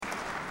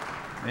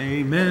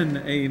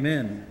Amen,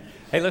 amen.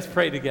 Hey, let's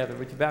pray together.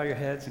 Would you bow your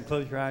heads and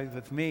close your eyes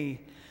with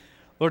me?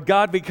 Lord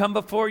God, we come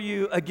before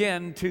you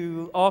again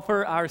to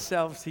offer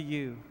ourselves to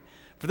you.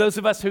 For those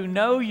of us who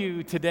know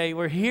you today,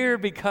 we're here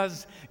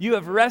because you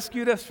have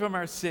rescued us from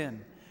our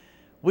sin.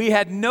 We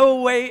had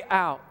no way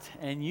out,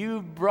 and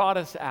you brought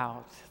us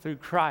out through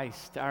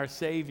Christ, our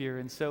Savior.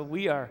 And so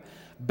we are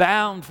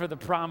bound for the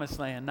promised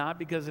land, not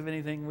because of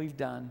anything we've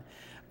done,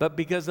 but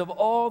because of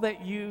all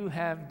that you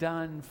have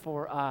done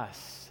for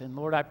us. And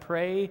Lord, I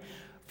pray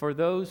for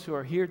those who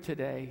are here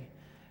today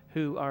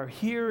who are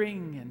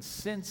hearing and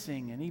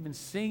sensing and even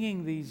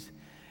singing these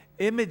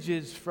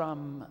images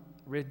from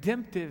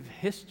redemptive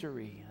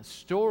history, a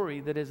story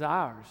that is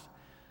ours,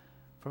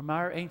 from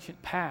our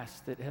ancient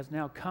past that has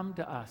now come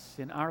to us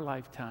in our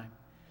lifetime,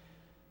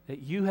 that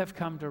you have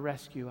come to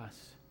rescue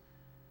us,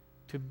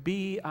 to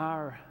be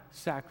our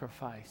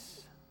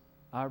sacrifice,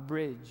 our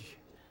bridge,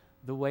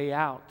 the way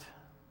out,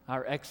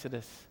 our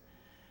exodus.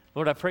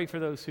 Lord, I pray for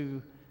those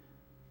who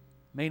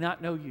may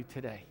not know you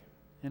today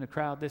in a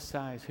crowd this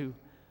size, who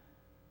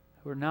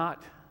are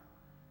not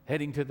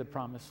heading to the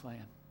promised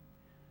land,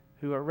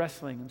 who are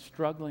wrestling and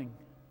struggling,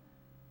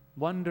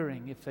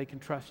 wondering if they can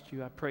trust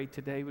you. I pray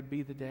today would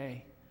be the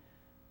day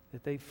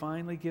that they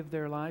finally give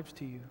their lives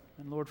to you.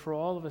 And Lord, for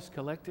all of us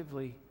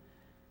collectively,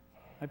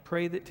 I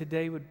pray that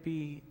today would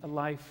be a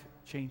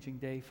life-changing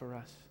day for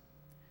us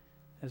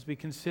as we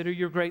consider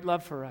your great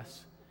love for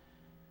us.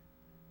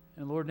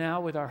 And Lord,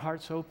 now with our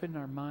hearts open,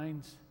 our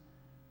minds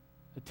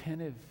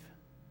attentive,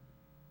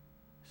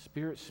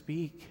 Spirit,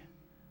 speak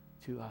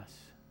to us,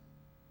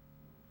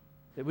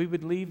 that we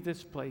would leave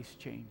this place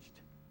changed.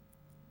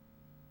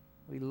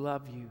 We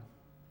love you.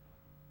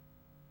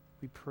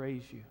 We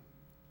praise you.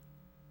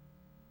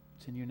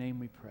 It's in your name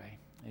we pray.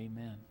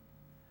 Amen.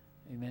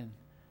 Amen.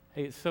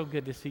 Hey, it's so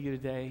good to see you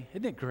today.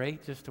 Isn't it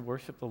great just to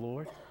worship the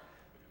Lord?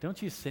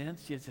 Don't you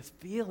sense? You just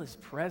feel His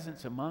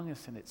presence among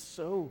us, and it's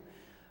so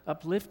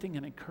uplifting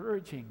and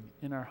encouraging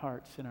in our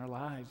hearts, in our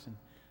lives, and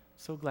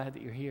so glad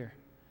that you're here.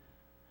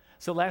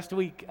 So last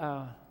week,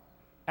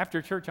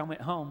 after church, I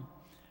went home.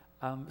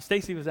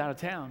 Stacy was out of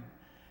town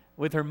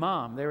with her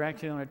mom. They were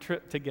actually on a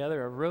trip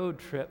together, a road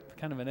trip,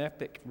 kind of an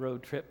epic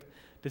road trip,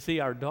 to see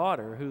our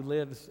daughter who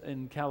lives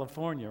in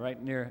California,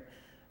 right near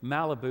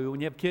Malibu. When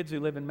you have kids who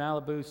live in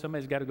Malibu,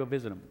 somebody's got to go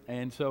visit them.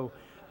 And so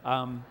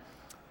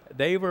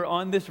they were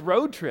on this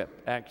road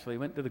trip, actually.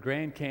 Went to the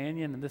Grand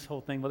Canyon and this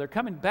whole thing. Well, they're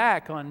coming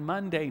back on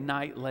Monday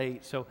night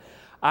late. So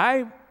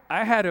I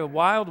had a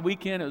wild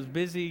weekend. It was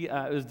busy.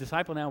 It was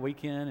Disciple Now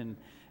weekend.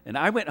 And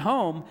I went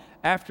home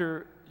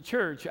after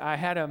church. I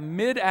had a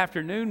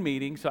mid-afternoon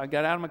meeting, so I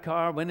got out of my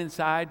car, went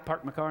inside,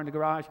 parked my car in the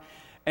garage,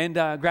 and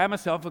grabbed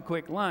myself a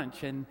quick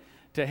lunch and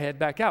to head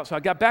back out. So I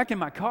got back in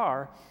my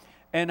car,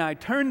 and I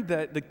turned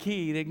the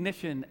key, the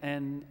ignition,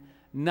 and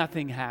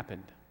nothing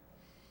happened.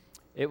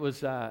 It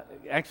was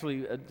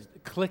actually a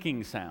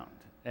clicking sound.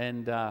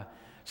 And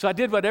so I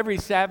did what every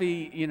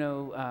savvy,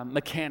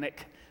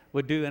 mechanic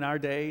would do in our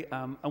day.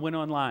 I went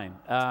online,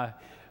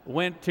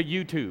 went to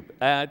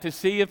YouTube to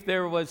see if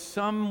there was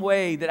some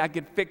way that I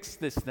could fix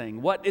this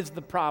thing. What is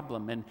the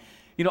problem? And,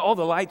 all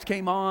the lights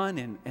came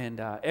on and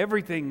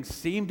everything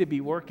seemed to be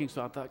working.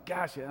 So I thought,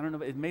 gosh, I don't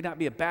know, it may not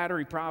be a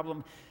battery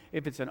problem.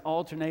 If it's an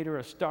alternator,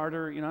 a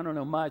starter, I don't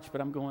know much, but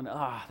I'm going,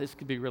 this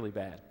could be really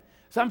bad.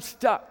 So I'm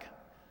stuck.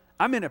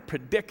 I'm in a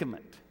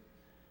predicament.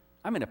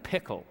 I'm in a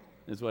pickle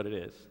is what it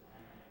is.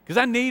 Because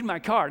I need my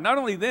car. Not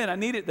only then, I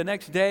need it the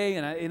next day,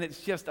 and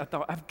it's just, I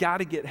thought, I've got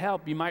to get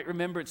help. You might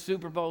remember it's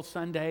Super Bowl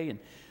Sunday, and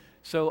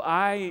so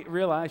I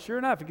realized, sure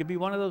enough, it could be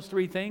one of those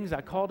three things. I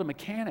called a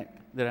mechanic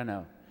that I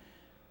know.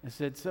 I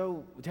said,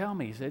 so tell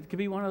me. He said, it could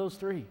be one of those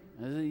three.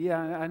 I said,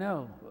 yeah, I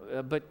know,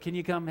 but can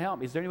you come help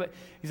me? Is there anybody?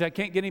 He said, I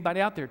can't get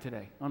anybody out there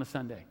today on a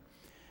Sunday.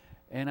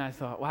 And I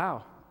thought,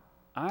 wow,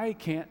 I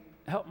can't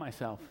help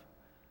myself.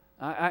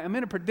 I'm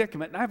in a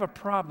predicament, and I have a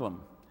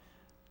problem.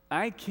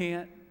 I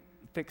can't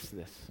fix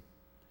this.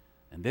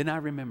 And then I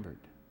remembered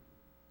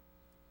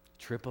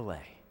AAA.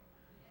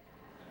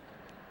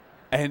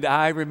 And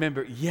I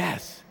remember,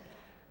 yes,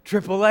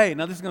 AAA.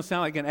 Now, this is going to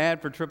sound like an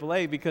ad for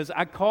AAA because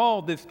I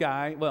called this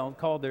guy,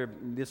 called their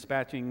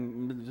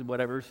dispatching,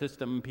 whatever,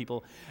 system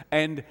people,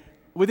 and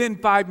within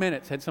 5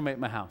 minutes had somebody at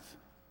my house.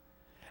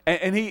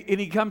 And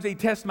he comes, he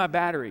tests my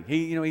battery.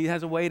 He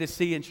has a way to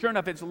see, and sure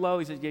enough, it's low.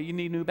 He says, yeah, you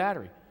need a new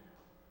battery.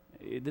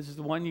 This is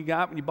the one you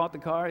got when you bought the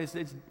car. It's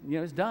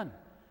done.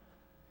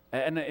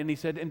 And he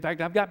said, in fact,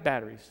 I've got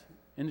batteries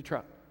in the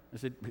truck. I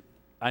said,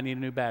 I need a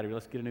new battery.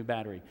 Let's get a new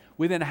battery.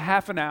 Within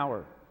half an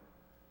hour,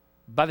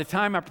 by the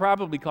time I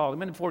probably called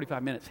him, in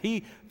 45 minutes,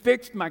 he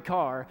fixed my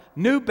car,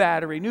 new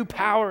battery, new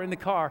power in the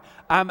car.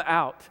 I'm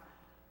out.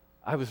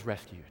 I was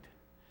rescued.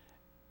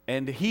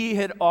 And he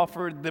had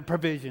offered the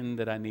provision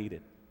that I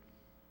needed.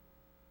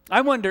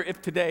 I wonder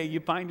if today you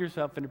find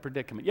yourself in a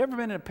predicament. You ever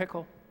been in a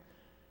pickle?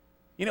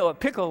 A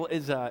pickle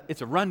is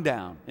it's a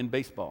rundown in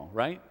baseball,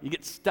 right? You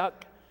get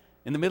stuck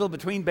in the middle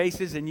between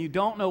bases and you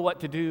don't know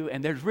what to do,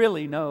 and there's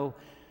really no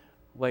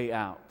way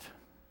out.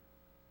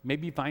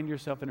 Maybe you find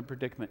yourself in a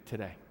predicament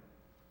today.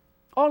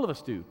 All of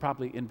us do,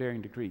 probably in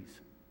varying degrees.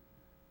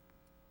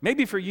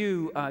 Maybe for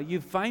you,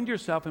 you find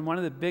yourself in one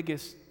of the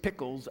biggest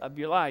pickles of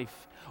your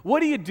life.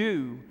 What do you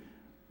do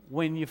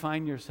when you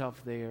find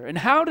yourself there? And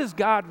how does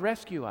God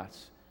rescue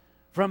us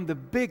from the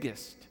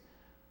biggest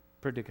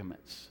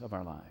predicaments of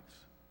our lives?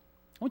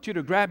 I want you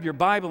to grab your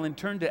Bible and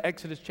turn to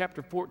Exodus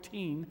chapter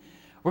 14.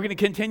 We're going to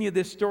continue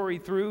this story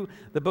through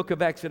the book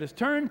of Exodus.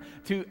 Turn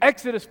to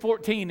Exodus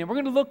 14, and we're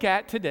going to look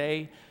at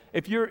today,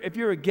 if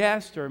you're a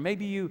guest or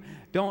maybe you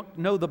don't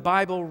know the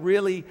Bible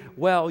really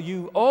well,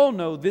 you all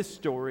know this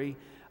story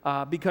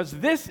because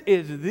this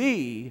is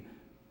the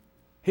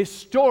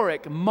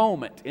historic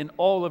moment in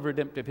all of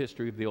redemptive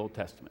history of the Old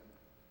Testament.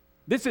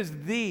 This is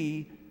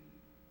the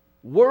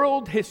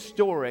world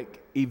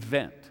historic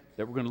event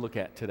that we're going to look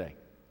at today.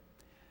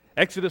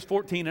 Exodus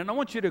 14, and I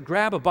want you to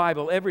grab a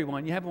Bible,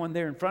 everyone. You have one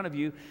there in front of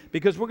you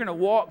because we're going to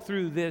walk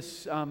through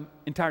this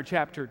entire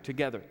chapter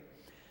together.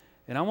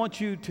 And I want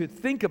you to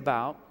think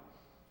about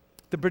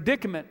the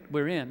predicament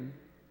we're in,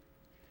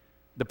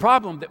 the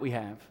problem that we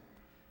have,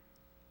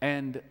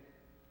 and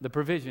the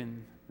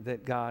provision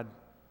that God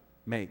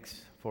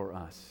makes for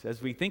us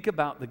as we think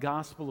about the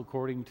gospel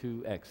according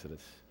to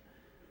Exodus.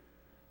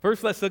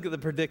 First, let's look at the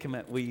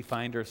predicament we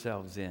find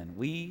ourselves in.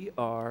 We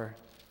are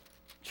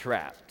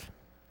trapped.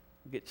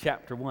 Look at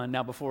chapter 1.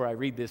 Now, before I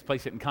read this,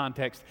 place it in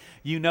context.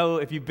 You know,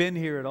 if you've been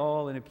here at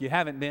all, and if you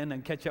haven't been,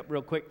 and catch up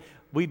real quick,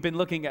 we've been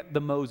looking at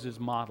the Moses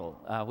model.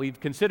 We've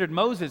considered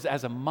Moses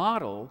as a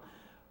model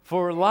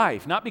for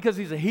life, not because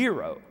he's a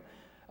hero,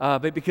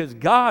 but because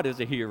God is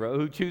a hero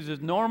who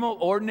chooses normal,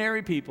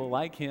 ordinary people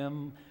like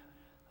him,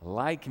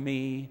 like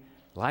me,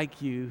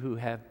 like you, who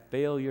have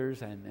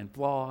failures and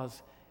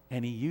flaws,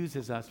 and he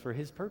uses us for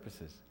his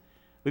purposes.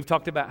 We've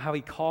talked about how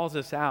he calls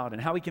us out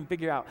and how we can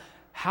figure out,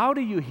 how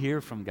do you hear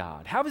from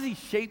God? How has he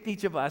shaped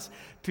each of us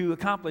to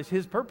accomplish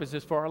his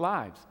purposes for our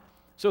lives?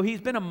 So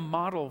he's been a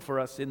model for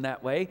us in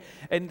that way.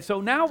 And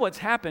so now what's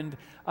happened,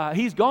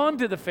 he's gone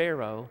to the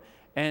Pharaoh,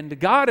 and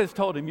God has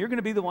told him, you're going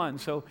to be the one.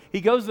 So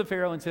he goes to the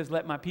Pharaoh and says,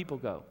 let my people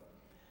go.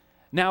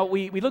 Now,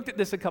 we looked at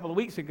this a couple of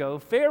weeks ago.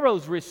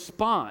 Pharaoh's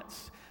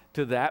response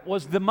to that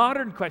was the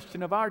modern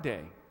question of our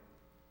day.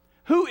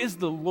 Who is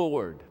the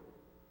Lord?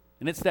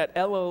 And it's that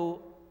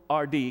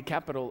L-O-R-D,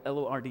 capital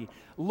L-O-R-D.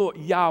 Lord,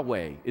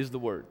 Yahweh is the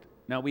word.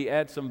 Now, we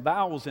add some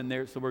vowels in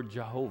there. It's the word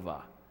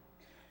Jehovah.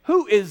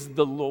 Who is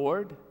the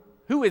Lord?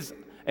 Who is,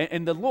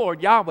 and the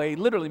Lord, Yahweh,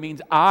 literally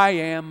means I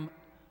am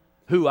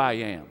who I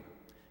am.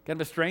 Kind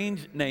of a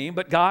strange name,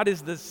 but God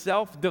is the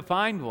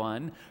self-defined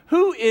one.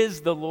 Who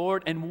is the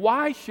Lord, and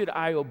why should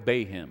I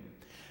obey him?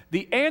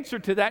 The answer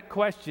to that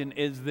question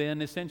is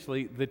then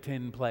essentially the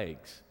 10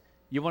 plagues.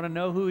 You want to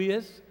know who he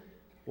is?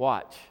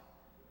 Watch.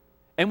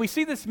 And we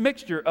see this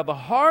mixture of a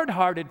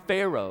hard-hearted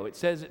Pharaoh. It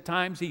says at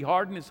times he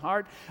hardened his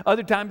heart.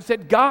 Other times it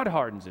said God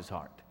hardens his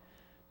heart.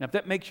 Now, if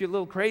that makes you a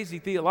little crazy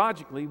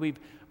theologically, we've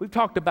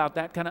talked about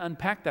that, kind of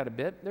unpacked that a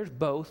bit. There's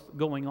both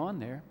going on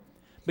there.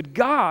 But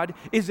God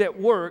is at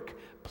work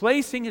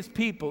placing his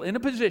people in a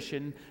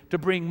position to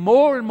bring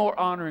more and more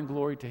honor and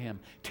glory to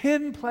him.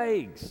 10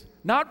 plagues,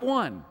 not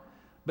one,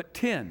 but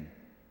 10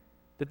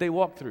 that they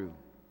walk through.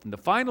 And the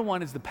final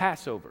one is the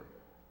Passover.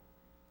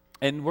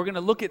 And we're going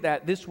to look at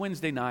that this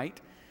Wednesday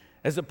night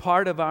as a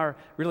part of our,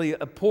 really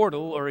a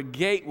portal or a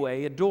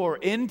gateway, a door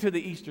into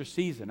the Easter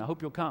season. I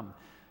hope you'll come.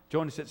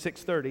 Join us at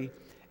 6:30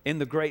 in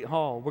the Great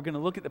Hall. We're going to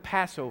look at the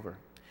Passover.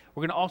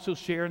 We're going to also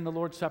share in the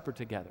Lord's Supper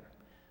together.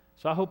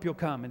 So I hope you'll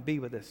come and be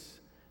with us.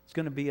 It's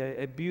going to be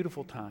a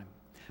beautiful time.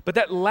 But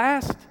that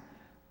last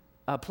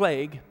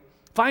plague,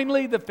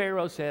 finally the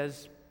Pharaoh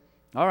says,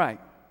 all right,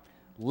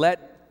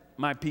 let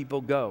my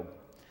people go.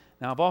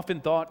 Now, I've often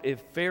thought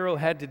if Pharaoh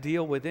had to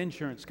deal with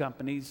insurance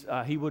companies,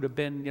 he would have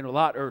been a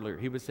lot earlier.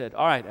 He would have said,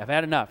 all right, I've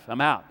had enough.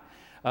 I'm out.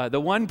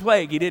 The one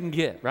plague he didn't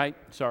get, right?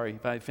 Sorry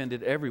if I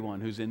offended everyone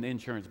who's in the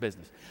insurance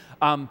business.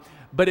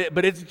 But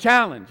it's a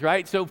challenge,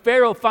 right? So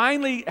Pharaoh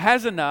finally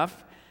has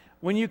enough.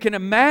 When you can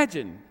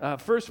imagine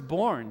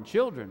firstborn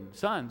children,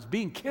 sons,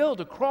 being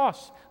killed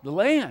across the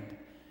land.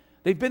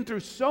 They've been through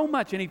so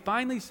much, and he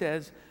finally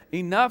says,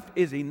 enough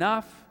is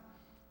enough.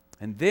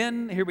 And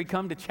then, here we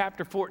come to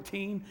chapter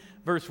 14,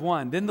 verse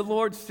 1. Then the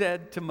Lord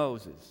said to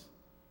Moses,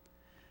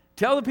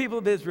 tell the people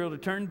of Israel to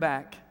turn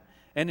back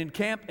and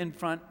encamp in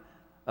front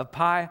of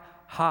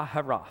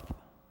Pi-hahiroth,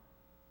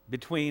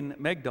 between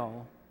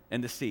Migdol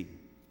and the sea,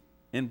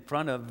 in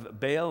front of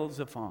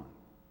Baal-zephon.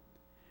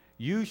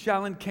 You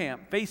shall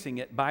encamp facing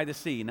it by the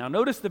sea. Now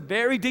notice the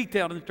very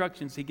detailed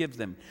instructions he gives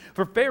them.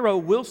 For Pharaoh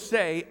will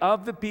say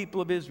of the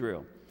people of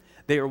Israel,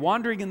 they are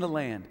wandering in the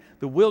land.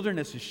 The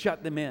wilderness has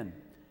shut them in.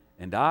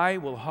 And I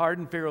will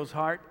harden Pharaoh's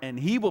heart, and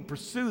he will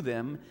pursue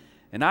them,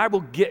 and I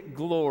will get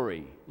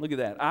glory. Look at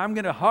that. I'm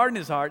going to harden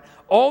his heart.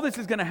 All this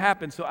is going to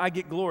happen so I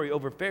get glory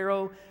over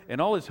Pharaoh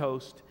and all his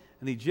host,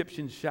 and the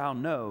Egyptians shall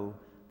know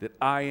that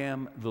I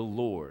am the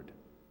Lord.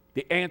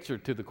 The answer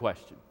to the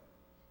question.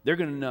 They're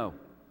going to know.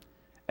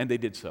 And they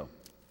did so.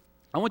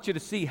 I want you to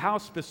see how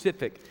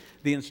specific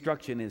the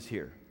instruction is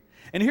here.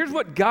 And here's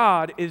what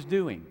God is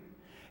doing.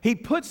 He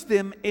puts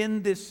them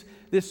in this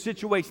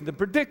situation. The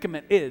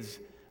predicament is,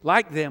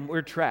 like them,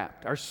 we're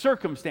trapped. Our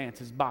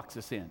circumstances box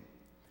us in.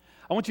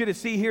 I want you to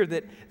see here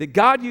that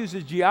God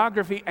uses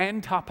geography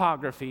and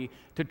topography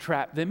to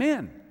trap them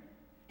in.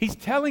 He's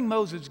telling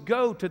Moses,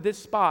 go to this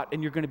spot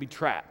and you're going to be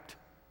trapped.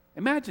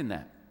 Imagine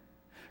that.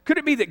 Could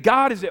it be that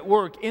God is at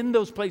work in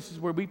those places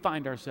where we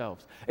find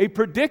ourselves? A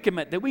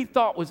predicament that we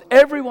thought was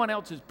everyone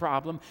else's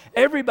problem,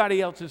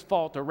 everybody else's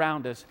fault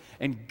around us,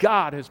 and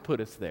God has put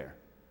us there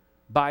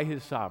by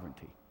His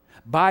sovereignty,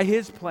 by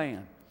His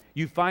plan.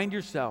 You find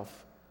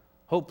yourself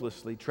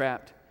hopelessly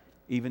trapped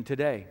even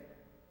today.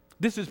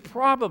 This is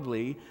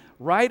probably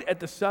right at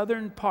the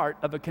southern part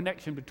of a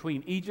connection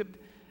between Egypt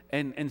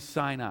and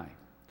Sinai.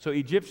 So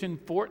Egyptian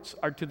forts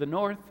are to the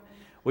north.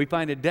 We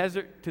find a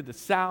desert to the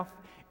south.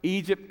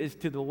 Egypt is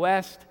to the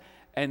west.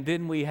 And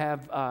then we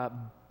have a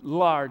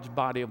large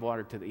body of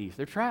water to the east.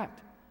 They're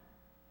trapped.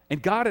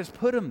 And God has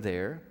put them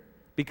there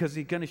because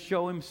He's going to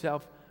show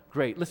Himself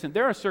great. Listen,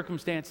 there are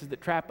circumstances that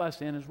trap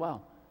us in as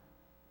well.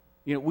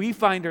 You know, we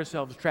find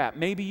ourselves trapped.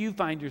 Maybe you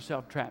find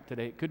yourself trapped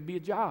today. It could be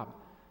a job.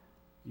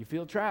 You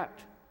feel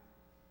trapped.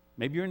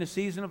 Maybe you're in a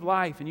season of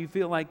life and you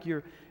feel like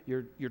you're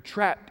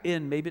trapped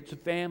in. Maybe it's a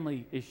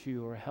family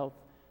issue or a health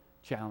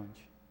challenge.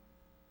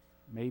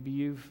 Maybe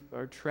you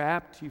are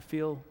trapped. You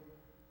feel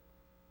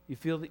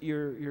that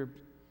you're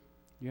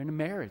in a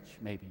marriage.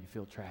 Maybe you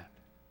feel trapped.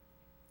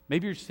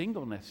 Maybe your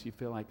singleness you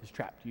feel like has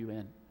trapped you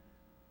in.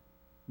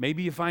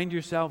 Maybe you find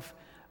yourself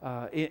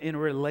in a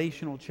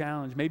relational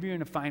challenge. Maybe you're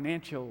in a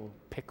financial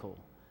pickle,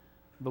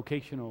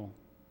 vocational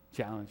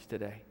challenge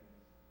today.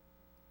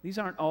 These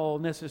aren't all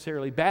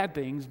necessarily bad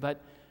things, but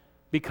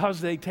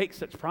because they take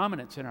such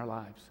prominence in our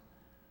lives,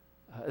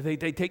 they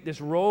take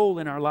this role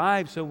in our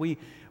lives, so we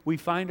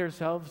find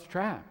ourselves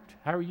trapped.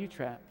 How are you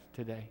trapped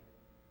today?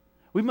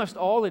 We must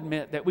all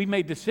admit that we've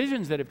made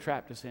decisions that have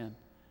trapped us in.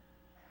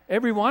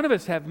 Every one of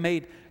us have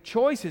made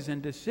choices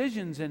and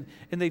decisions, and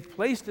they've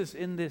placed us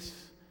in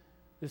this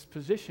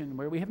position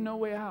where we have no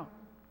way out.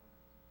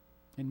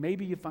 And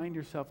maybe you find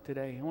yourself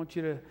today. I want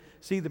you to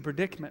see the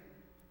predicament.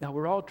 Now,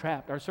 we're all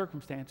trapped. Our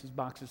circumstances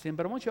box us in.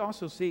 But I want you to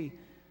also see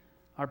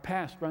our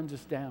past runs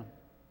us down.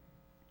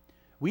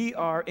 We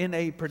are in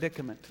a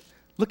predicament.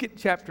 Look at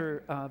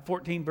chapter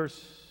 14, verse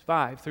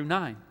 5 through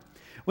 9.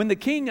 When the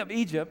king of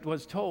Egypt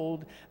was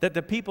told that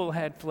the people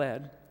had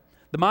fled,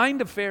 the mind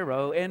of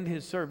Pharaoh and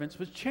his servants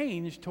was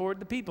changed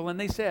toward the people. And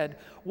they said,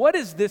 "What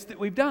is this that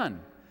we've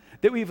done?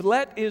 That we've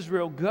let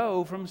Israel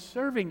go from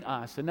serving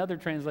us." Another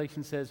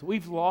translation says,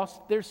 "We've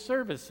lost their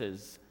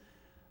services."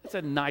 That's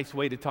a nice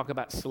way to talk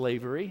about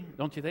slavery,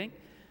 don't you think?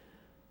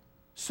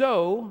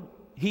 So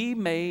he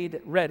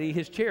made ready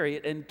his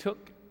chariot and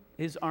took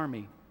his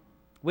army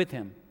with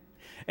him,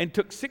 and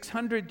took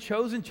 600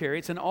 chosen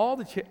chariots and all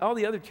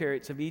the other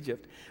chariots of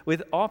Egypt,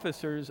 with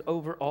officers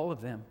over all of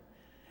them.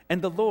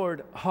 And the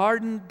Lord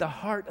hardened the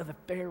heart of the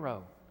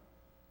Pharaoh,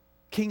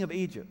 king of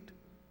Egypt.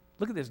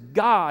 Look at this.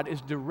 God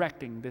is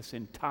directing this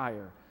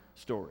entire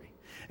story.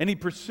 And He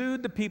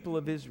pursued the people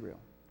of Israel.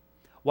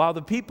 While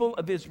the people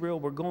of Israel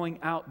were going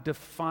out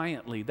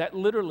defiantly, that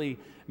literally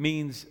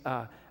means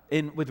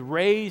with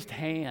raised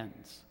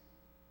hands.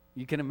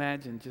 You can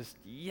imagine just,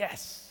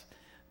 yes,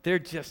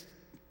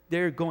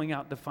 they're going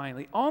out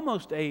defiantly.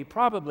 Almost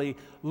probably,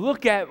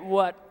 look at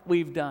what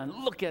we've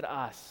done. Look at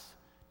us,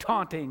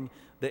 taunting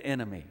the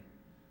enemy.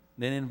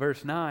 Then in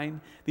verse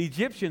 9, the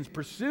Egyptians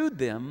pursued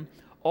them,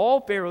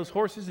 all Pharaoh's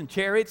horses and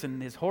chariots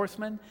and his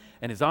horsemen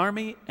and his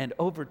army, and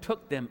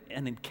overtook them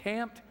and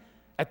encamped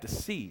at the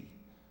sea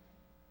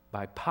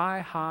by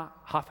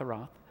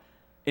Pi-hahiroth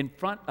in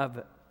front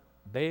of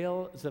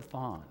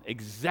Baal-zephon,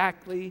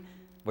 exactly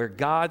where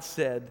God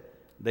said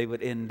they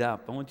would end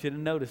up. I want you to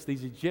notice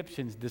these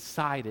Egyptians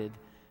decided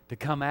to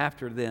come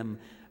after them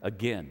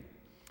again.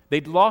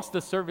 They'd lost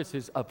the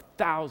services of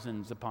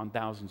thousands upon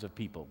thousands of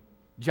people,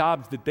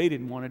 jobs that they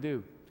didn't want to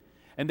do.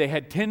 And they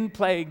had 10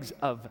 plagues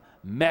of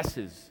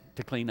messes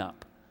to clean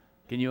up.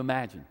 Can you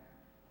imagine?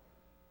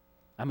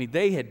 I mean,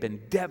 they had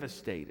been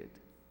devastated.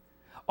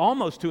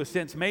 Almost to a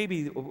sense,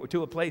 maybe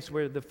to a place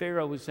where the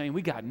Pharaoh was saying,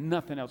 we got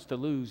nothing else to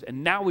lose,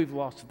 and now we've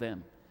lost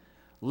them.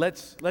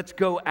 Let's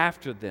go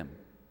after them.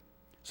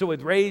 So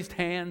with raised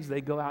hands,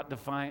 they go out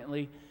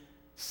defiantly,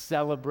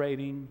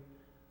 celebrating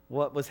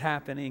what was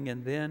happening,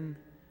 and then,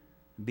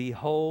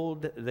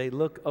 behold, they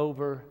look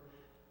over,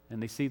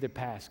 and they see their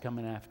past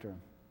coming after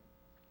them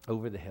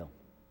over the hill.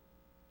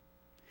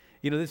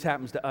 You know, this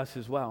happens to us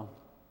as well.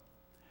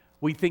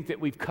 We think that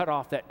we've cut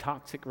off that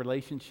toxic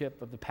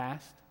relationship of the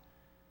past.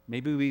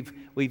 Maybe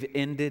we've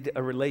ended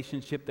a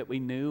relationship that we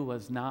knew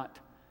was not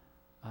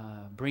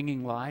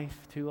bringing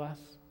life to us.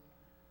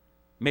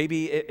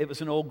 Maybe it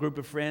was an old group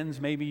of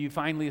friends. Maybe you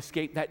finally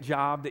escaped that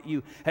job that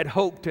you had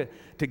hoped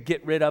to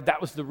get rid of.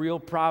 That was the real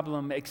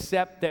problem,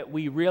 except that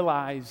we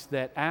realized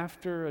that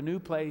after a new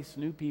place,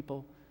 new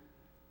people,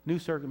 new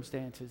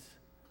circumstances,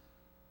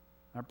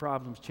 our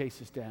problems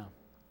chase us down.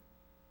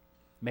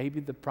 Maybe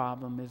the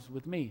problem is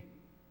with me.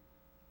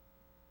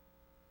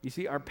 You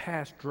see, our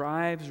past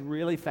drives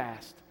really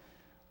fast,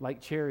 like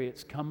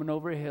chariots coming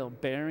over a hill,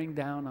 bearing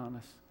down on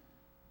us.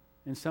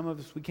 And some of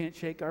us, we can't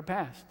shake our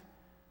past.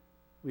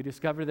 We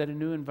discover that a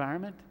new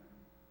environment,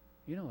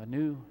 a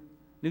new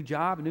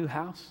job, a new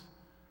house,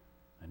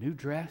 a new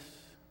dress,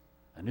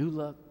 a new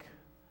look,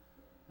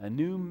 a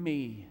new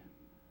me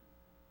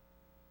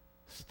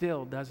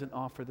still doesn't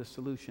offer the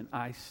solution.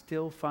 I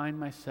still find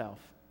myself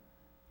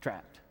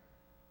trapped.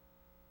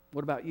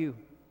 What about you?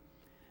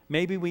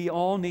 Maybe we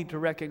all need to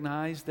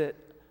recognize that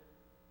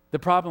the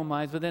problem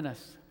lies within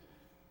us,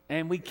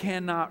 and we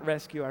cannot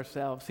rescue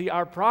ourselves. See,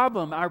 our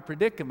problem, our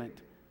predicament,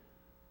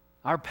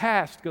 our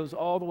past goes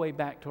all the way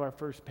back to our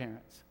first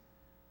parents.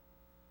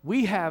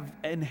 We have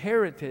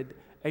inherited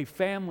a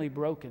family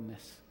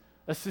brokenness,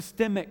 a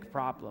systemic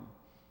problem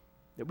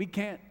that we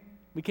can't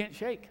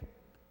shake.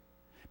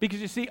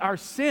 Because you see, our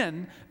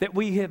sin that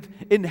we have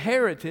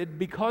inherited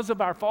because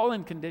of our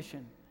fallen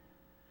condition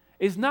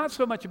is not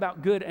so much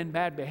about good and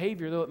bad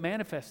behavior, though it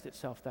manifests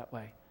itself that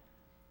way.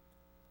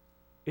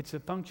 It's a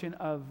function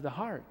of the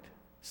heart.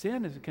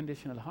 Sin is a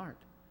condition of the heart.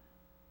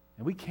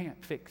 And we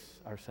can't fix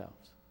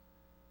ourselves.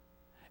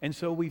 And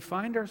so we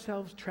find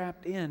ourselves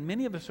trapped in.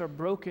 Many of us are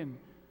broken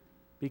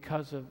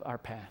because of our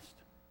past.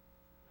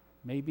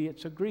 Maybe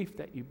it's a grief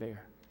that you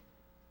bear.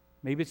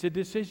 Maybe it's a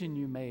decision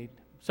you made.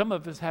 Some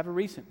of us have a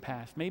recent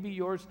past. Maybe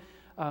yours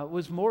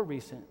was more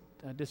recent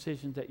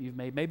decisions that you've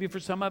made. Maybe for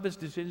some of us,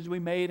 decisions we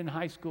made in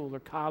high school or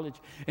college.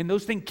 And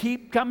those things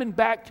keep coming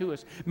back to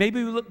us.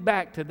 Maybe we look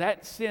back to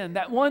that sin,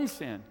 that one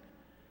sin.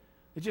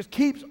 It just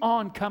keeps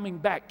on coming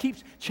back,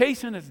 keeps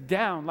chasing us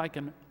down like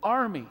an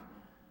army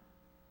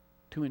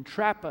to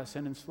entrap us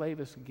and enslave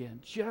us again.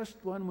 Just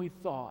when we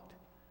thought,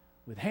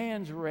 with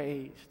hands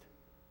raised,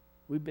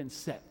 we've been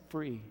set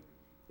free,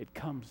 it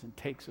comes and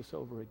takes us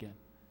over again.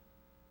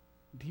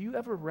 Do you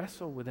ever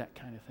wrestle with that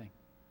kind of thing?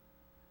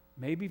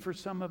 Maybe for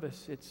some of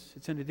us,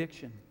 it's an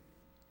addiction.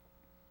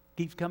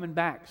 Keeps coming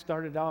back.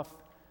 Started off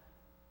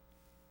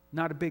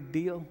not a big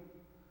deal.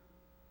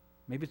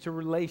 Maybe it's a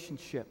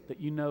relationship that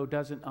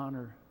doesn't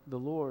honor the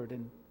Lord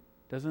and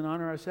doesn't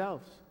honor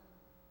ourselves.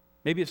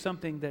 Maybe it's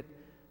something that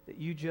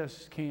you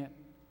just can't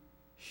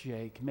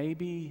shake.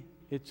 Maybe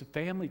it's a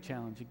family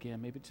challenge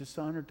again. Maybe it's a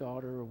son or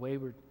daughter or a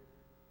wayward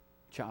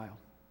child.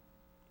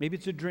 Maybe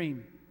it's a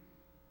dream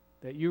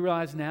that you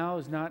realize now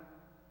is not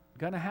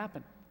going to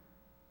happen.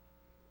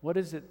 What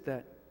is it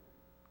that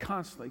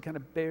constantly kind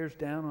of bears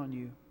down on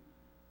you?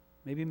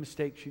 Maybe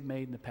mistakes you've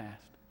made in the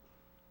past.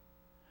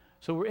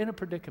 So we're in a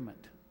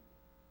predicament.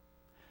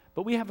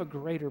 But we have a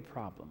greater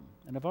problem,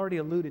 and I've already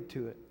alluded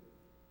to it.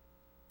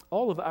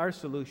 All of our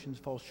solutions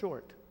fall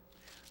short.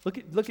 Look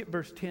at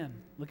verse 10.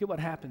 Look at what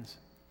happens.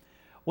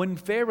 When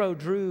Pharaoh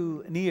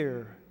drew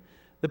near,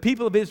 the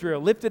people of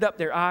Israel lifted up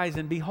their eyes,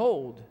 and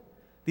behold,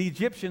 the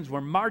Egyptians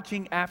were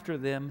marching after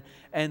them,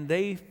 and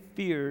they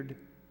feared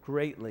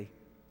greatly.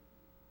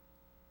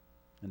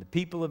 And the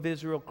people of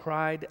Israel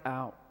cried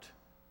out.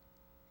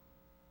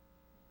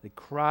 They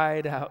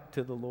cried out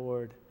to the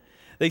Lord.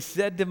 They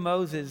said to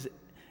Moses,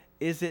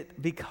 "Is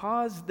it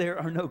because there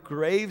are no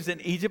graves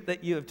in Egypt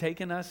that you have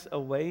taken us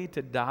away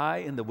to die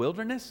in the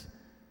wilderness?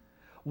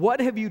 What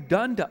have you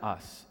done to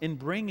us in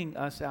bringing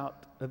us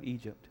out of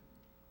Egypt?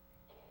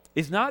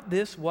 Is not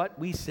this what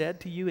we said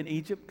to you in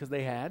Egypt?" Because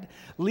they had.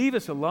 "Leave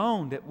us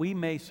alone that we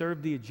may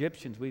serve the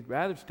Egyptians. We'd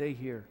rather stay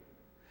here.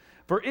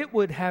 For it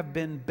would have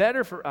been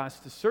better for us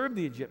to serve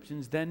the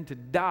Egyptians than to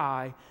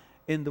die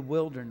in the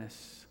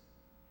wilderness."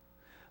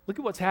 Look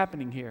at what's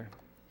happening here.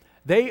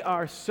 They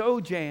are so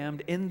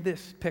jammed in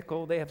this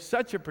pickle. They have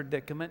such a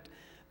predicament.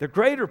 The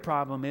greater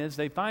problem is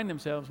they find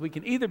themselves, we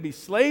can either be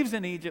slaves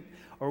in Egypt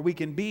or we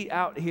can be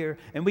out here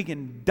and we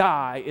can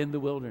die in the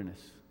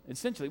wilderness.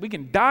 Essentially, we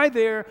can die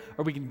there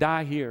or we can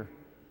die here.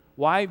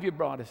 Why have you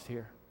brought us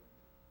here?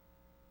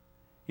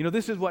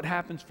 This is what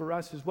happens for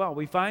us as well.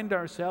 We find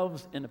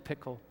ourselves in a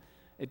pickle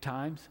at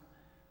times,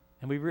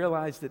 and we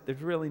realize that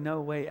there's really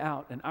no way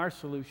out, and our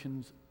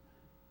solutions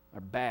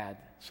are bad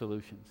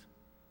solutions.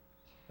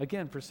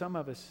 Again, for some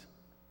of us,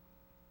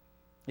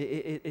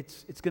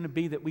 it's going to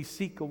be that we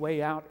seek a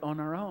way out on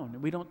our own,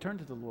 and we don't turn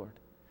to the Lord.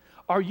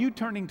 Are you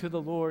turning to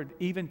the Lord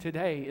even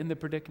today in the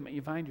predicament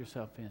you find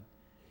yourself in?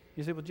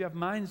 You say, "Well, Jeff,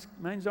 mine's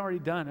already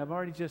done.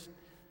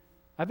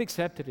 I've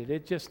accepted it.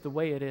 It's just the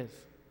way it is."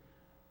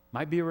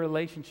 Might be a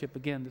relationship,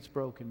 again, that's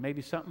broken.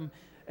 Maybe something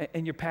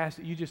in your past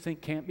that you just think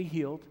can't be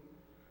healed.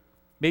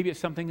 Maybe it's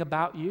something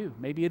about you.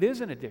 Maybe it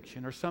is an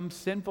addiction or some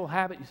sinful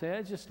habit. You say,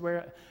 "It's just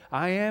where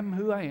I am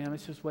who I am.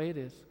 It's just the way it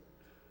is."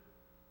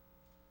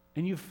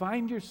 And you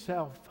find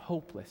yourself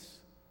hopeless.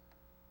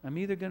 I'm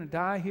either going to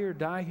die here or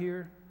die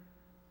here.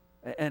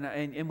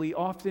 And we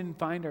often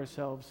find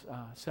ourselves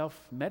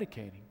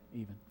self-medicating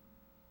even.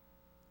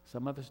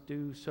 Some of us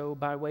do so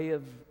by way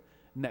of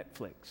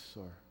Netflix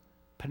or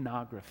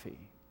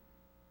pornography,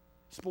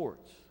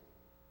 sports,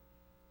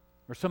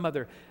 or some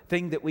other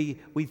thing that we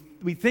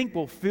think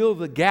will fill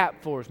the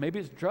gap for us. Maybe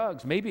it's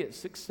drugs. Maybe it's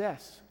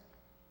success.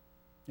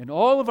 And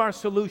all of our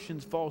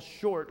solutions fall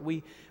short.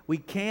 We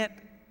can't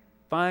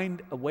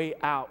find a way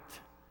out.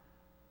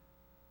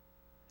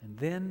 And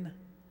then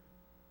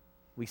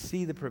we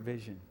see the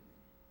provision.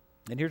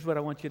 And here's what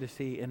I want you to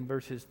see in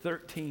verses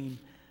 13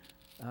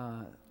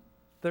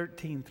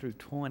 through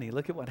 20.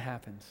 Look at what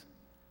happens.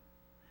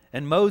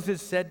 And Moses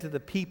said to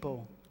the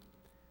people,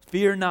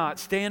 "Fear not,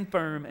 stand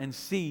firm and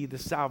see the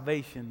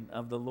salvation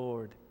of the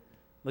Lord."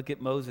 Look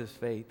at Moses'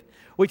 faith,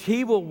 "which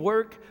he will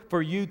work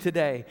for you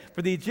today.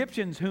 For the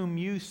Egyptians whom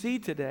you see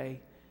today,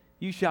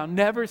 you shall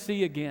never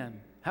see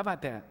again." How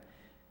about that?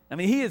 I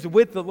mean, he is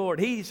with the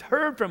Lord. He's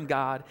heard from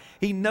God.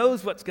 He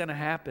knows what's going to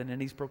happen,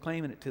 and he's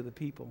proclaiming it to the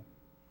people.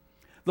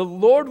 "The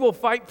Lord will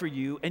fight for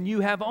you, and you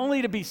have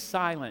only to be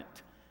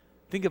silent."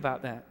 Think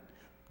about that.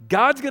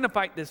 God's going to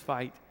fight this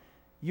fight.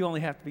 You only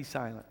have to be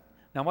silent.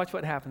 Now watch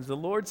what happens. The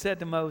Lord said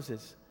to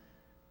Moses,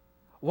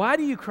 "Why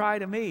do you cry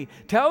to me?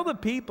 Tell the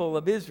people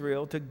of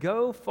Israel to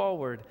go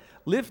forward.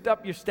 Lift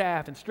up your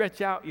staff and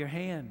stretch out your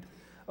hand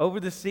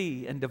over the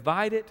sea and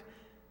divide it,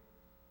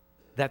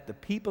 that the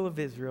people of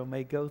Israel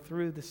may go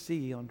through the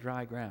sea on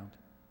dry ground.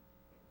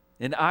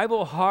 And I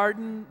will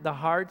harden the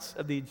hearts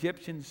of the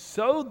Egyptians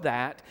so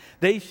that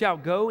they shall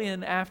go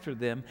in after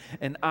them,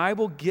 and I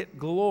will get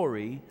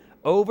glory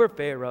over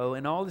Pharaoh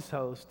and all his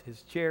host,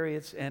 his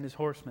chariots and his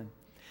horsemen.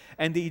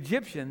 And the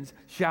Egyptians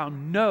shall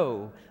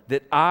know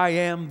that I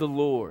am the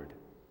Lord."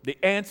 The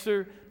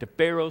answer to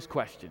Pharaoh's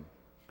question.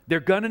 They're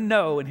going to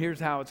know, and here's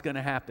how it's going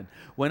to happen.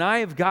 "When I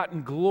have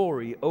gotten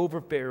glory over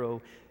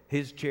Pharaoh,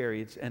 his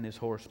chariots, and his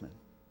horsemen."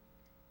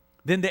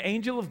 Then the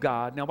angel of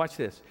God, now watch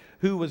this,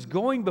 who was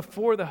going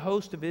before the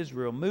host of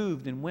Israel,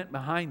 moved and went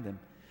behind them.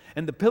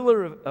 And the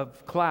pillar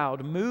of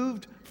cloud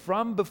moved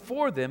from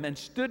before them and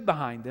stood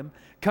behind them,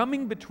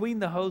 coming between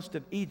the host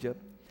of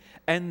Egypt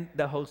and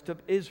the host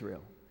of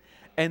Israel.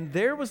 And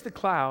there was the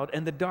cloud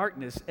and the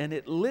darkness, and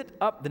it lit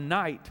up the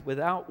night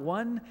without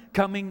one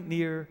coming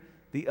near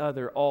the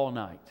other all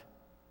night.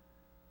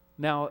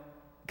 Now,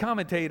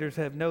 commentators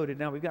have noted,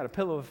 now we've got a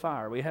pillar of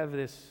fire, we have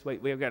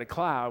got a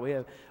cloud, we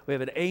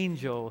have an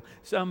angel.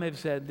 Some have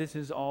said this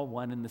is all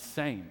one and the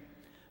same,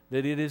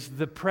 that it is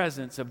the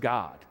presence of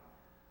God.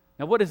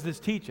 Now, what does this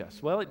teach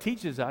us? Well, it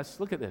teaches us,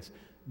 look at this,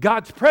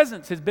 God's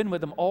presence has been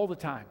with them all the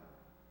time.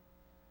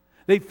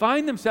 They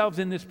find themselves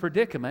in this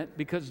predicament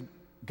because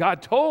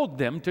God told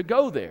them to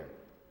go there.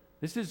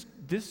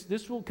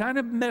 This will kind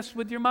of mess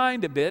with your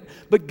mind a bit,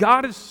 but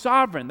God is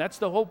sovereign. That's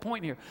the whole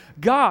point here.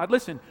 God,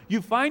 listen,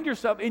 you find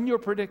yourself in your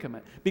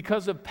predicament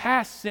because of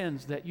past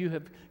sins that you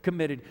have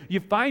committed. You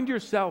find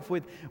yourself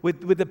with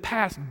the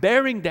past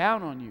bearing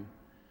down on you.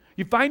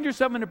 You find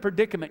yourself in a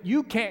predicament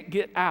you can't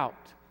get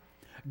out.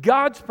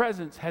 God's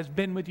presence has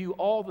been with you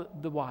all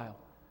the while,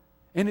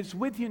 and it's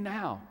with you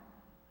now.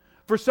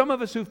 For some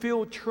of us who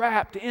feel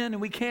trapped in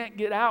and we can't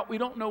get out, we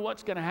don't know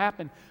what's going to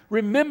happen,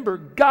 remember,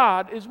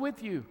 God is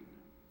with you.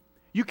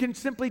 You can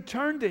simply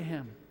turn to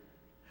Him.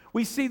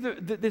 We see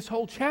this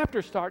whole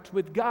chapter starts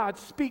with God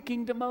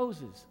speaking to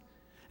Moses,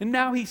 and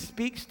now He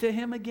speaks to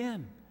him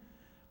again.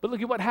 But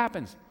look at what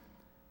happens.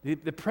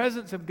 The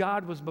presence of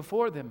God was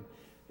before them.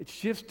 It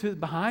shifts to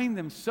behind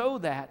them so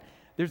that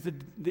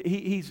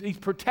He's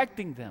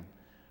protecting them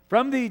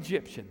from the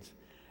Egyptians.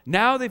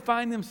 Now they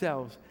find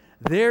themselves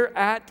there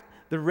at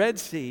the Red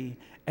Sea,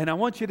 and I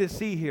want you to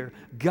see here,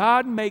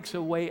 God makes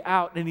a way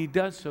out, and He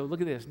does so. Look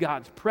at this.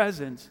 God's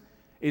presence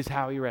is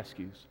how He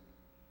rescues.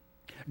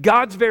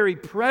 God's very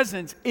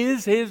presence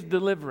is His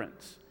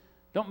deliverance.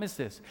 Don't miss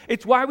this.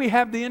 It's why we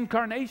have the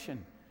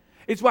incarnation.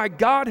 It's why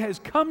God has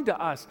come to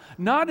us,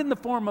 not in the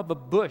form of a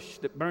bush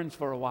that burns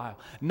for a while,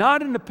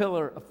 not in the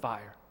pillar of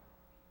fire.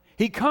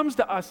 He comes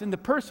to us in the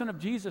person of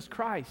Jesus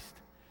Christ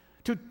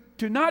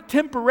to not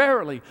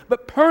temporarily,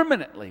 but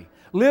permanently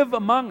live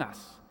among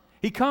us.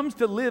 He comes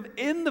to live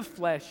in the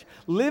flesh,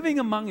 living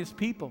among His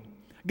people.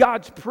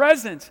 God's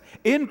presence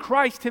in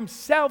Christ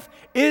Himself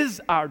is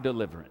our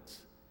deliverance.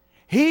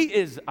 He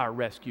is our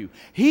rescue.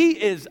 He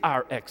is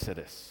our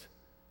exodus.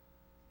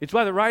 It's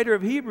why the writer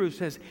of Hebrews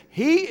says,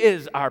 He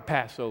is our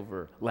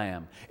Passover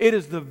lamb. It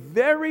is the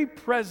very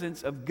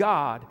presence of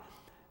God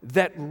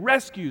that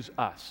rescues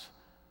us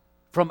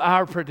from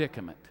our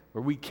predicament,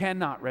 where we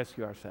cannot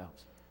rescue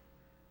ourselves.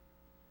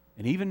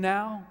 And even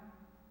now,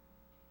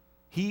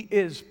 He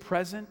is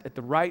present at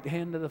the right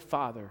hand of the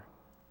Father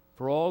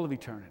for all of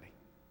eternity.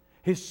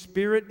 His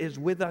Spirit is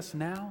with us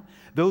now.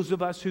 Those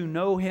of us who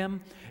know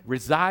Him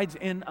resides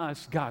in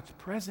us. God's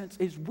presence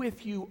is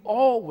with you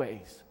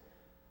always.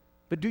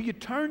 But do you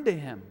turn to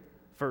Him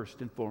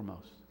first and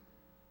foremost?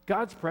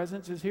 God's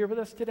presence is here with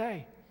us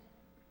today.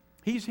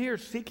 He's here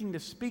seeking to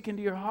speak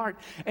into your heart.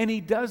 And He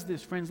does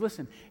this, friends.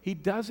 Listen, He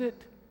does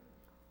it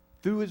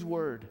through His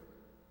Word.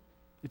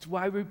 It's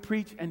why we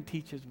preach and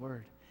teach His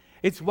Word.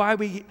 It's why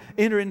we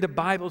enter into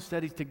Bible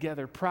studies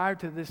together prior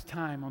to this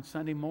time on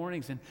Sunday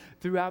mornings and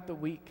throughout the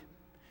week.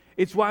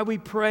 It's why we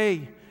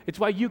pray. It's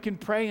why you can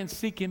pray and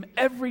seek Him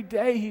every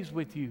day. He's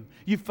with you.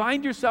 You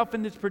find yourself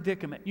in this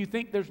predicament. You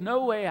think there's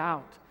no way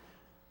out.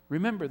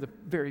 Remember, the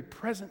very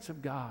presence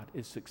of God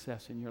is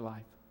success in your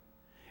life.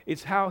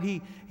 It's how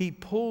He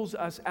pulls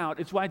us out.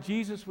 It's why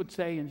Jesus would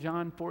say in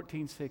John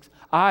 14:6,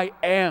 I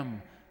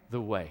am the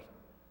way,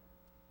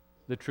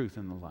 the truth,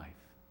 and the life.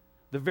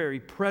 The very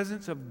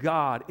presence of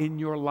God in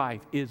your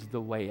life is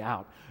the way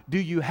out. Do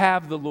you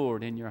have the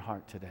Lord in your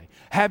heart today?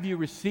 Have you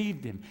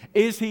received Him?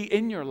 Is He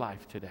in your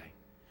life today?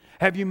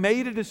 Have you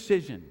made a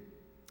decision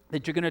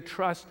that you're going to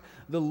trust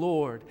the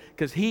Lord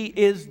because He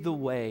is the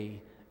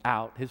way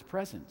out? His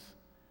presence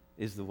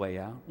is the way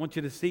out. I want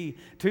you to see,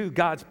 too,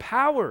 God's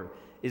power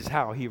is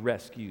how He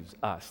rescues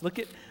us. Look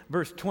at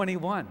verse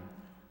 21.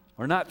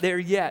 We're not there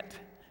yet.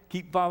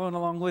 Keep following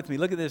along with me.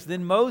 Look at this.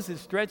 Then Moses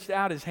stretched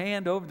out his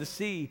hand over the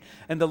sea,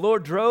 and the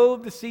Lord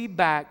drove the sea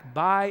back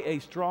by a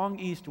strong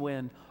east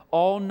wind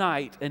all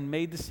night and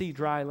made the sea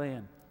dry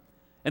land.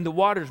 And the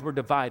waters were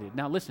divided.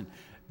 Now listen,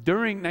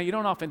 now you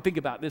don't often think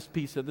about this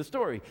piece of the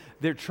story.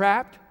 They're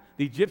trapped.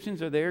 The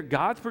Egyptians are there.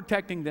 God's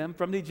protecting them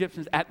from the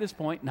Egyptians at this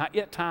point, not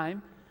yet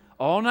time.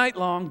 All night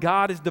long,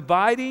 God is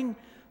dividing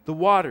the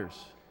waters.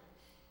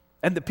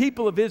 And the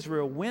people of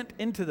Israel went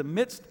into the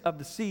midst of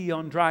the sea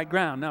on dry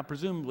ground. Now,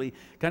 presumably,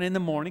 kind of in the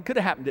morning. Could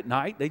have happened at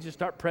night. They just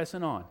start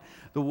pressing on.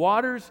 The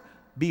waters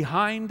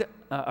behind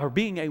are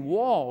being a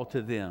wall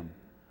to them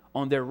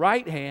on their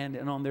right hand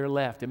and on their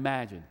left. I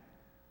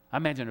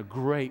imagine a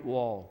great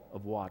wall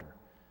of water.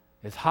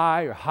 As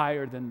high or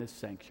higher than this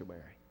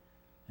sanctuary.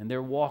 And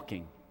they're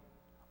walking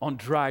on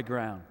dry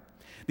ground.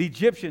 The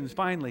Egyptians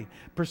finally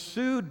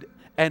pursued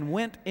and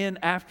went in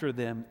after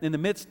them in the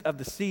midst of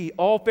the sea,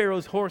 all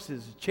Pharaoh's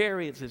horses,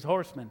 chariots, his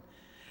horsemen.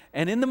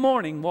 And in the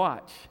morning,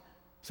 watch.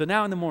 So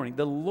now in the morning,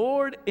 the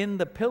Lord in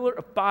the pillar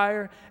of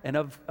fire and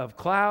of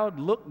cloud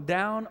looked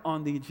down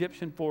on the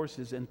Egyptian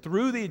forces and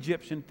threw the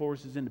Egyptian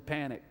forces into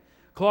panic,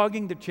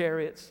 clogging the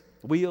chariots'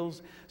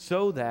 wheels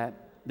so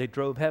that they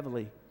drove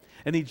heavily.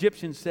 And the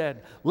Egyptians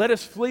said, "Let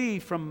us flee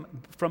from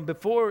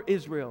before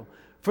Israel,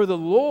 for the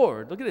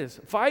Lord," look at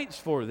this, "fights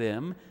for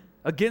them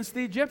against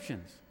the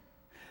Egyptians."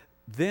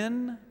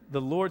 Then the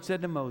Lord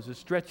said to Moses,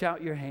 "Stretch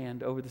out your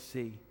hand over the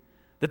sea,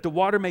 that the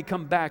water may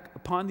come back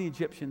upon the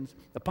Egyptians,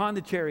 upon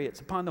the chariots,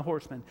 upon the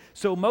horsemen."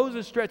 So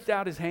Moses stretched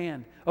out his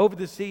hand over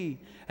the sea,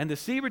 and the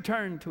sea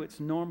returned to its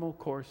normal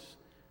course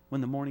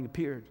when the morning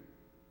appeared.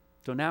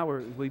 So now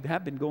we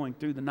have been going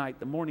through the night.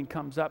 The morning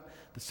comes up,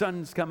 the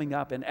sun's coming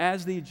up, and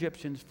as the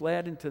Egyptians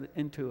fled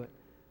into it,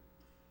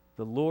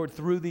 the Lord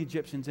threw the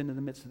Egyptians into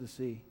the midst of the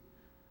sea.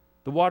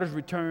 The waters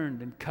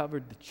returned and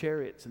covered the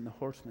chariots and the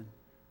horsemen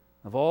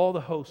of all the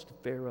host of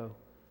Pharaoh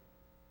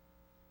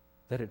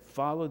that had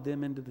followed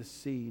them into the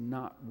sea.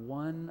 Not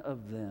one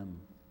of them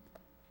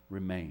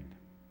remained.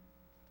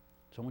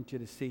 So I want you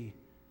to see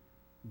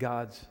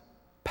God's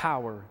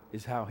power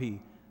is how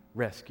He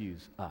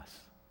rescues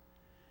us.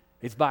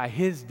 It's by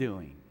His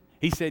doing.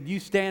 He said,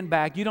 you stand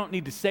back. You don't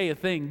need to say a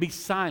thing. Be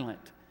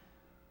silent.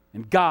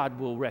 And God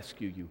will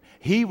rescue you.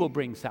 He will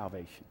bring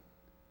salvation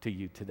to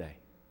you today.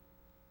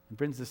 And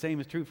friends, the same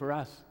is true for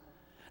us.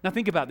 Now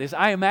think about this.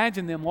 I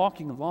imagine them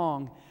walking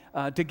along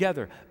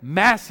together.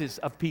 Masses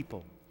of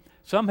people.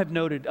 Some have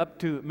noted up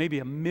to maybe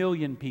 1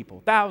 million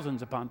people.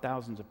 Thousands upon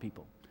thousands of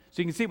people.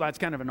 So you can see why it's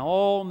kind of an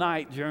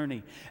all-night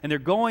journey. And they're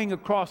going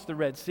across the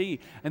Red Sea.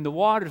 And the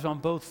water's on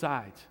both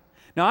sides.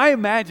 Now I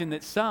imagine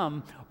that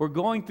some were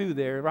going through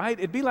there, right?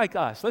 It'd be like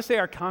us. Let's say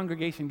our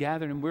congregation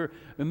gathered and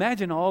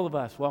imagine all of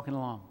us walking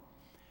along.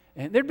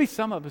 And there'd be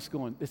some of us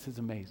going, "This is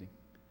amazing.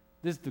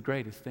 This is the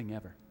greatest thing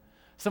ever."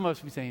 Some of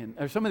us would be saying,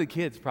 or some of the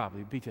kids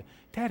probably would be saying,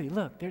 "Daddy,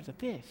 look, there's a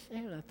fish.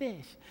 There's a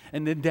fish."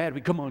 And then Dad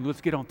would, "Come on, let's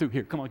get on through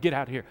here. Come on, get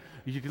out of here.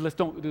 Let's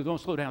don't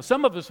slow down."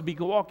 Some of us would be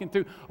walking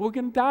through, "We're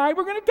going to die.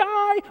 We're going to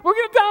die. We're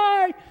going to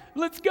die.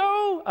 Let's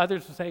go."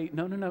 Others would say,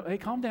 No. Hey,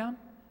 calm down.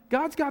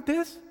 God's got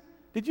this.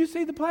 Did you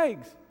see the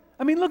plagues?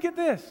 I mean, look at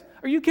this.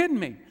 Are you kidding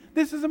me?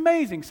 This is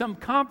amazing. Some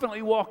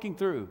confidently walking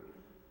through.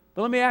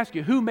 But let me ask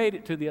you, who made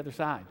it to the other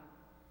side?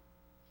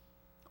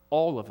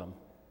 All of them.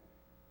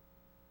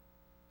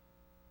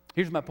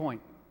 Here's my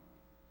point.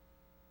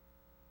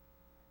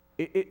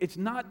 It's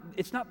not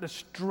the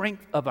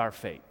strength of our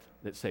faith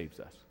that saves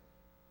us.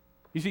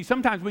 You see,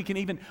 sometimes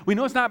we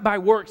know it's not by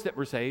works that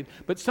we're saved,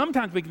 but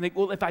sometimes we can think,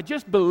 well, if I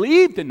just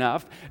believed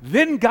enough,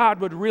 then God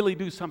would really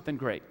do something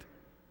great.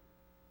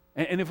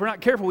 And if we're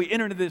not careful, we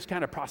enter into this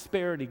kind of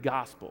prosperity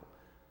gospel.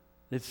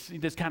 It's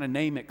just kind of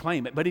name it,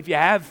 claim it. But if you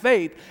have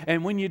faith,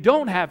 and when you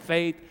don't have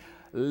faith,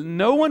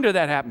 no wonder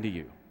that happened to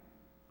you.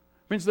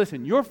 Friends,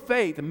 listen, your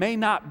faith may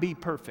not be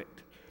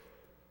perfect,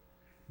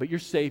 but your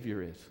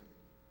Savior is.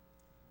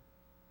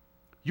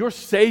 Your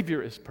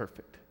Savior is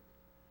perfect.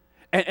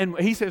 And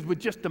He says, with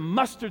just a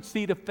mustard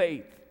seed of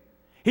faith,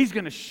 He's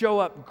going to show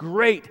up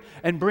great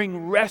and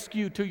bring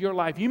rescue to your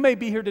life. You may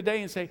be here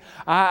today and say,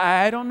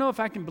 I don't know if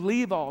I can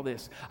believe all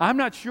this. I'm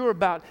not sure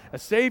about a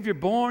Savior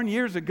born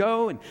years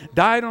ago and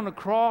died on a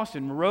cross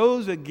and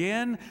rose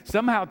again,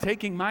 somehow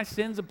taking my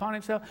sins upon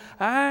Himself.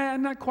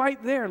 I'm not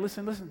quite there.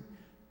 Listen.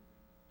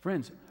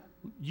 Friends,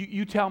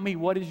 you tell me,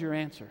 what is your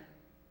answer?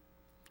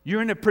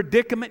 You're in a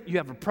predicament, you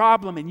have a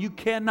problem, and you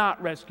cannot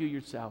rescue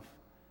yourself.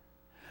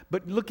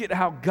 But look at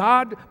how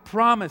God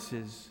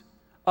promises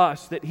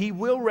us that He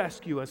will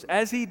rescue us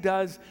as He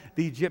does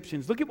the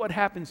Egyptians. Look at what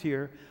happens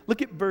here.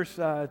 Look at verse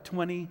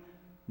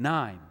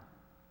 29.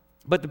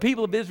 But the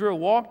people of Israel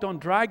walked on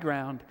dry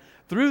ground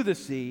through the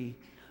sea,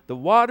 the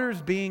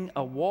waters being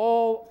a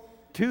wall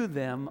to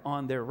them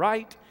on their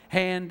right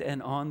hand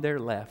and on their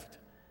left.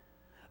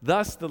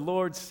 Thus the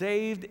Lord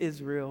saved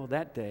Israel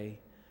that day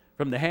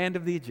from the hand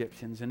of the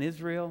Egyptians, and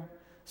Israel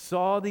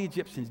saw the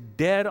Egyptians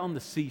dead on the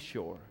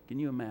seashore. Can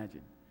you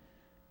imagine?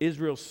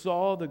 Israel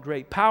saw the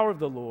great power of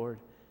the Lord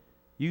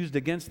used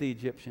against the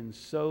Egyptians,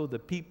 so the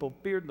people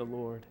feared the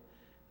Lord.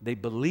 They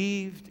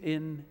believed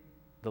in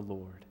the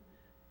Lord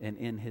and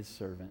in his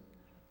servant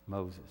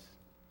Moses.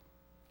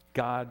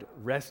 God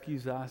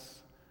rescues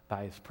us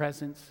by his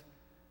presence.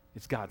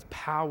 It's God's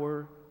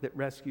power that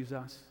rescues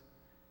us.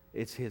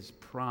 It's his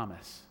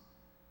promise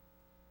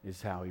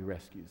is how he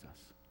rescues us.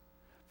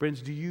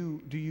 Friends, do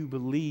you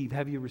believe,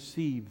 have you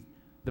received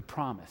the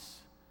promise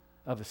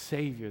of a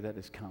Savior that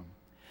has come?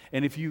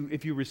 And if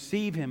you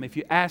receive him, if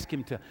you ask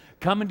him to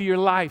come into your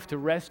life to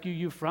rescue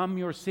you from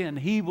your sin,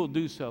 he will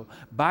do so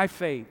by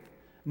faith,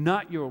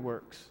 not your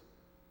works,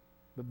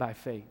 but by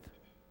faith.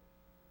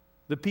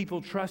 The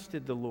people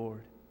trusted the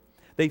Lord.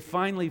 They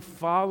finally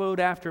followed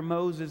after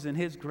Moses in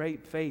his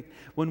great faith.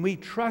 When we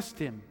trust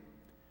him,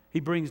 he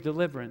brings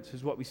deliverance,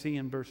 is what we see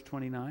in verse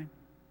 29.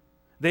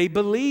 They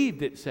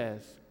believed, it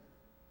says.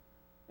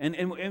 And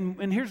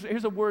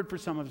here's a word for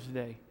some of us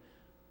today.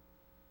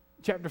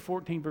 Chapter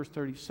 14, verse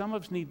 30. Some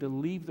of us need to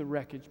leave the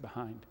wreckage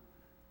behind.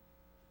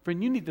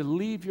 Friend, you need to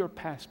leave your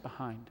past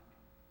behind.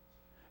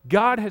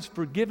 God has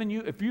forgiven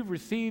you. If you've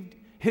received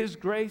his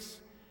grace,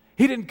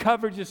 he didn't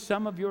cover just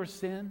some of your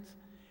sins.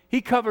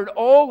 He covered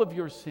all of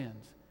your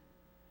sins.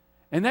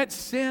 And that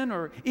sin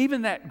or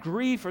even that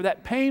grief or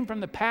that pain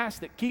from the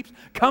past that keeps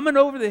coming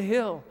over the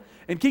hill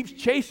and keeps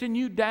chasing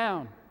you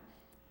down,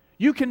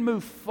 you can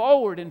move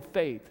forward in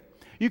faith.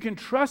 You can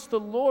trust the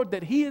Lord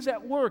that he is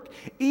at work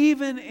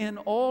even in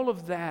all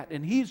of that,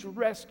 and he's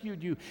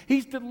rescued you.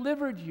 He's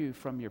delivered you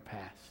from your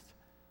past,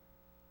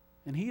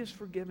 and he has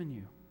forgiven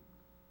you.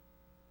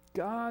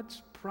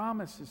 God's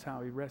promise is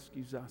how he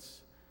rescues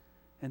us.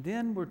 And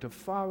then we're to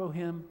follow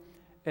him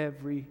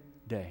every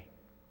day.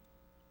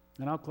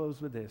 And I'll close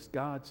with this.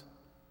 God's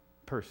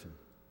person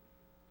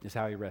is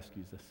how he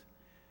rescues us.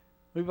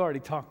 We've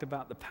already talked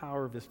about the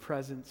power of his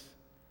presence.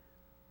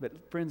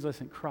 But friends,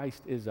 listen,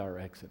 Christ is our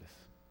exodus.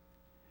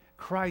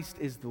 Christ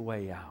is the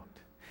way out.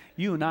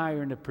 You and I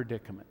are in a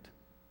predicament.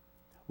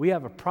 We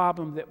have a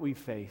problem that we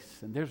face,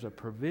 and there's a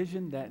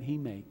provision that he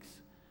makes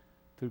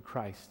through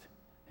Christ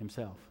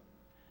himself.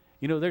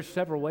 You know, there's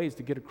several ways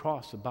to get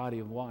across a body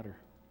of water.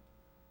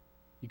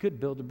 You could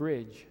build a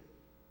bridge,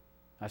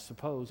 I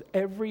suppose.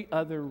 Every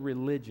other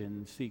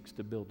religion seeks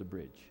to build a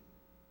bridge.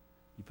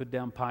 You put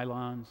down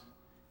pylons,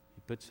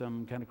 you put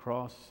some kind of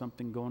cross,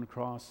 something going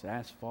across,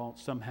 asphalt,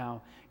 somehow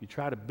you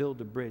try to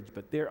build a bridge,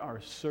 but there are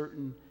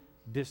certain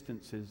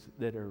distances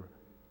that are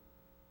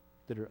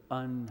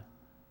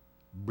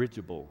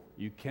unbridgeable.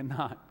 You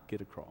cannot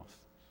get across.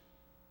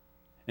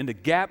 And the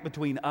gap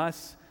between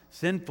us,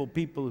 sinful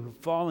people who've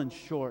fallen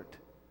short,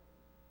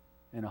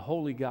 and a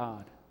holy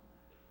God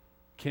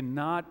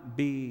cannot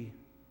be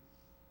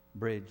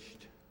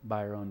bridged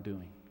by our own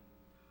doing.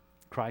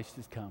 Christ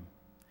has come.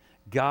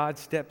 God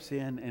steps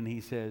in and he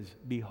says,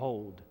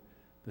 "Behold,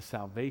 the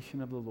salvation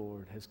of the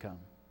Lord has come."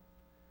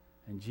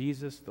 And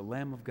Jesus, the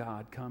Lamb of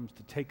God, comes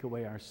to take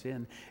away our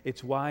sin.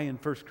 It's why in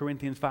 1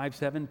 Corinthians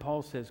 5:7,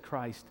 Paul says,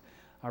 Christ,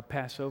 our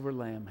Passover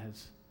lamb,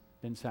 has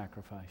been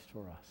sacrificed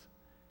for us.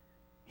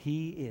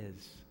 He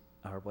is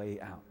our way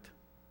out.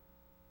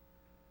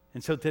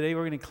 And so today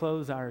we're going to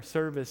close our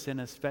service in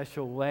a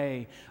special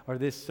way, or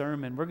this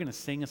sermon. We're going to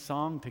sing a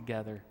song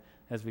together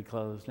as we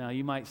close. Now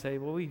you might say,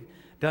 well, we've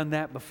done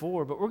that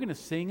before, but we're going to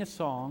sing a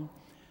song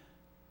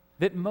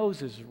that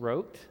Moses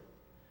wrote.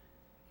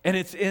 And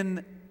it's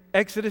in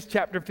Exodus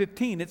chapter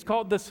 15. It's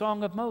called the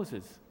Song of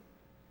Moses.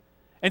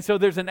 And so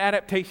there's an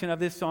adaptation of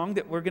this song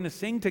that we're going to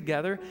sing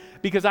together,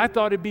 because I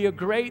thought it'd be a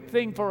great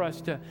thing for us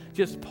to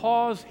just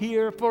pause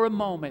here for a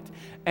moment.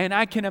 And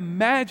I can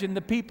imagine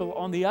the people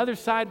on the other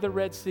side of the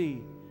Red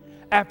Sea,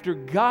 after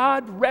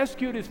God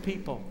rescued his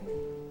people,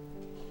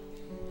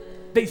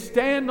 they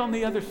stand on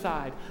the other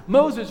side.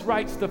 Moses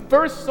writes the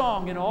first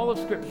song in all of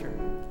Scripture.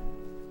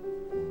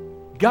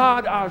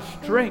 God, our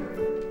strength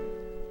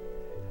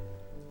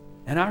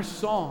and our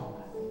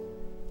song,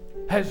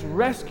 has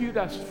rescued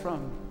us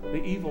from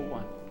the evil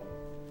one.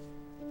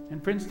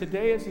 And friends,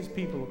 today as his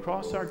people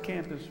across our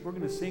campus, we're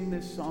going to sing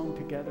this song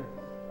together,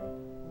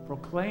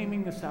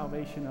 proclaiming the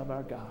salvation of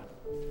our God.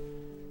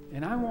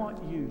 And I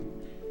want you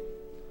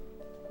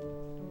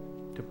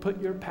to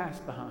put your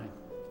past behind,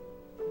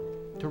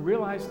 to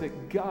realize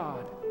that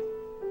God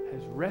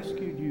has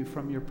rescued you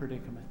from your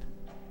predicament.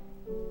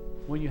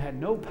 When you had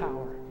no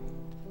power,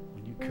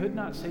 when you could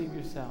not save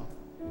yourself,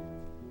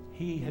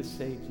 he has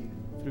saved you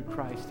through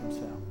Christ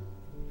himself.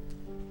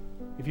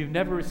 If you've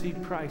never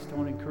received Christ, I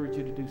want to encourage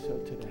you to do so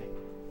today.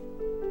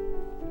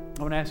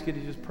 I want to ask you to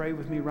just pray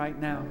with me right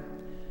now.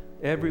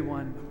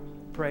 Everyone,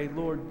 pray.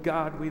 Lord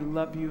God, we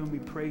love you and we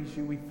praise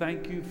you. We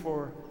thank you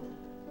for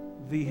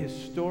the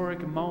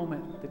historic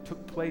moment that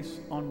took place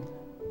on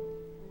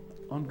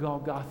on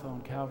Golgotha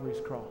on Calvary's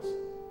cross.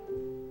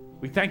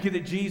 We thank you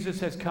that Jesus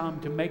has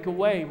come to make a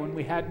way when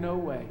we had no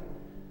way.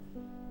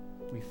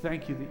 We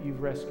thank you that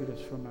you've rescued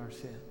us from our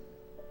sin.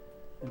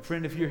 And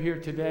friend, if you're here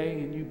today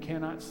and you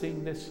cannot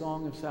sing this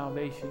song of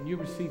salvation, you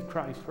receive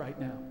Christ right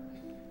now.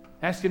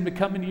 Ask him to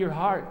come into your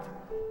heart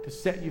to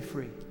set you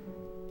free.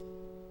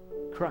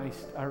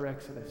 Christ, our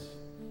Exodus.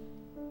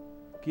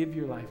 Give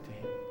your life to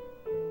him.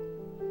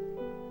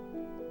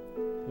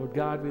 Lord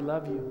God, we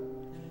love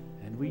you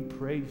and we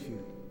praise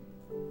you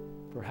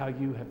for how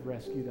you have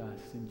rescued us.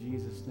 In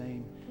Jesus'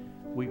 name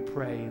we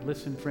pray.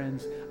 Listen,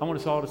 friends, I want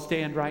us all to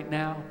stand right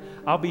now.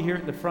 I'll be here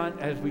at the front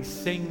as we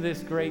sing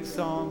this great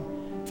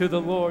song to the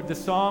Lord, the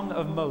Song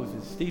of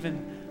Moses.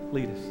 Stephen,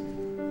 lead us.